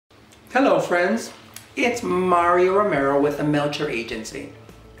Hello friends, it's Mario Romero with the Melcher Agency,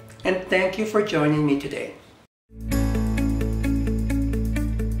 and thank you for joining me today.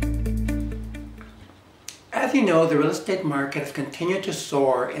 As you know, the real estate market has continued to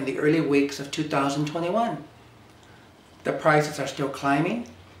soar in the early weeks of 2021. The prices are still climbing,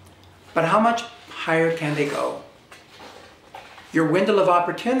 but how much higher can they go? Your window of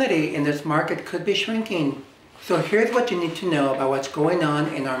opportunity in this market could be shrinking. So here's what you need to know about what's going on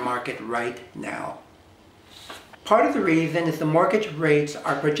in our market right now. Part of the reason is the mortgage rates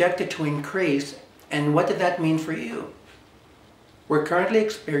are projected to increase, and what does that mean for you? We're currently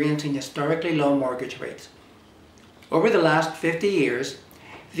experiencing historically low mortgage rates. Over the last 50 years,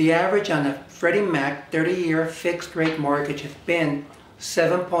 the average on a Freddie Mac 30-year fixed rate mortgage has been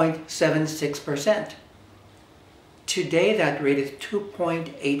 7.76%. Today that rate is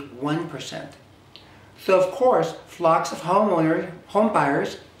 2.81%. So of course, flocks of home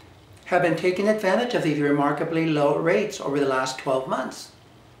buyers have been taking advantage of these remarkably low rates over the last 12 months.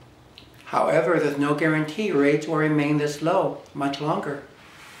 However, there's no guarantee rates will remain this low much longer.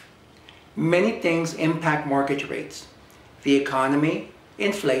 Many things impact mortgage rates: the economy,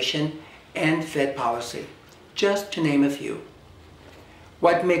 inflation, and Fed policy, just to name a few.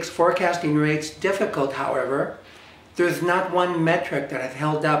 What makes forecasting rates difficult, however, there's not one metric that has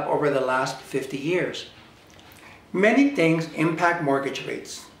held up over the last 50 years. Many things impact mortgage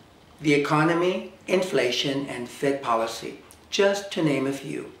rates: the economy, inflation, and Fed policy, just to name a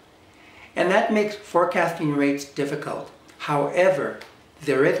few. And that makes forecasting rates difficult. However,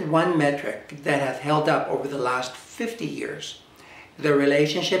 there is one metric that has held up over the last 50 years: the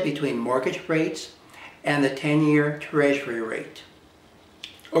relationship between mortgage rates and the 10-year Treasury rate.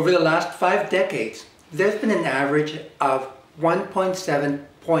 Over the last 5 decades, there's been an average of 1.7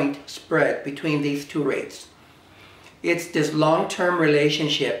 point spread between these two rates. It's this long-term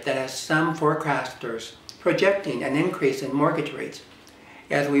relationship that has some forecasters projecting an increase in mortgage rates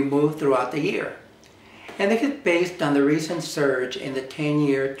as we move throughout the year. And this is based on the recent surge in the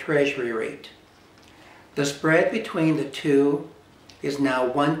 10-year Treasury rate. The spread between the two is now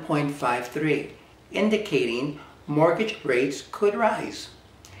 1.53, indicating mortgage rates could rise.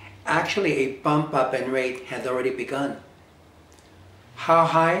 Actually, a bump up in rate has already begun. How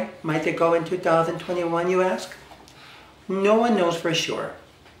high might they go in 2021, you ask? No one knows for sure.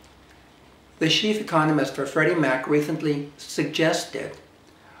 The chief economist for Freddie Mac recently suggested,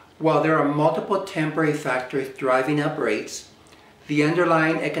 while there are multiple temporary factors driving up rates, the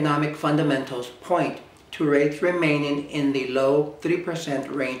underlying economic fundamentals point to rates remaining in the low 3%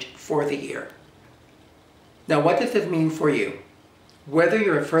 range for the year. Now, what does this mean for you? Whether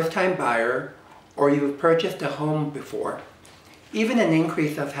you're a first-time buyer or you've purchased a home before, even an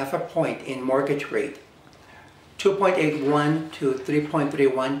increase of half a point in mortgage rate, 2.81 to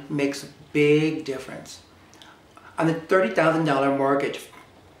 3.31, makes a big difference. On a $30,000 mortgage,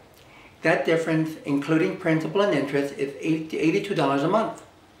 that difference, including principal and interest, is $82 a month.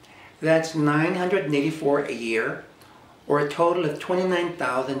 That's $984 a year, or a total of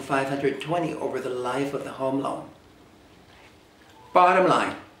 $29,520 over the life of the home loan. Bottom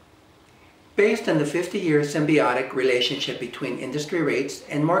line, based on the 50-year symbiotic relationship between industry rates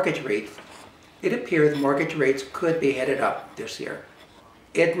and mortgage rates, it appears mortgage rates could be headed up this year.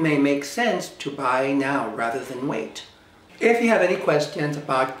 It may make sense to buy now rather than wait. If you have any questions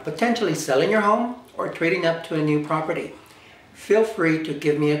about potentially selling your home or trading up to a new property, feel free to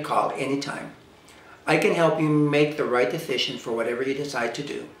give me a call anytime. I can help you make the right decision for whatever you decide to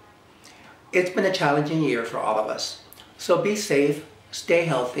do. It's been a challenging year for all of us. So be safe, stay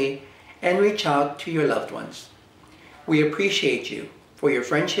healthy, and reach out to your loved ones. We appreciate you for your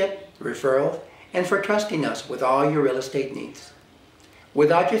friendship, referrals, and for trusting us with all your real estate needs.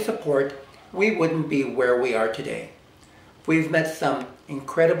 Without your support, we wouldn't be where we are today. We've met some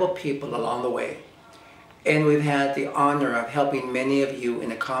incredible people along the way, and we've had the honor of helping many of you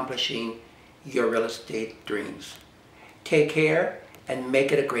in accomplishing your real estate dreams. Take care and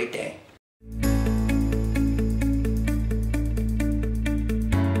make it a great day.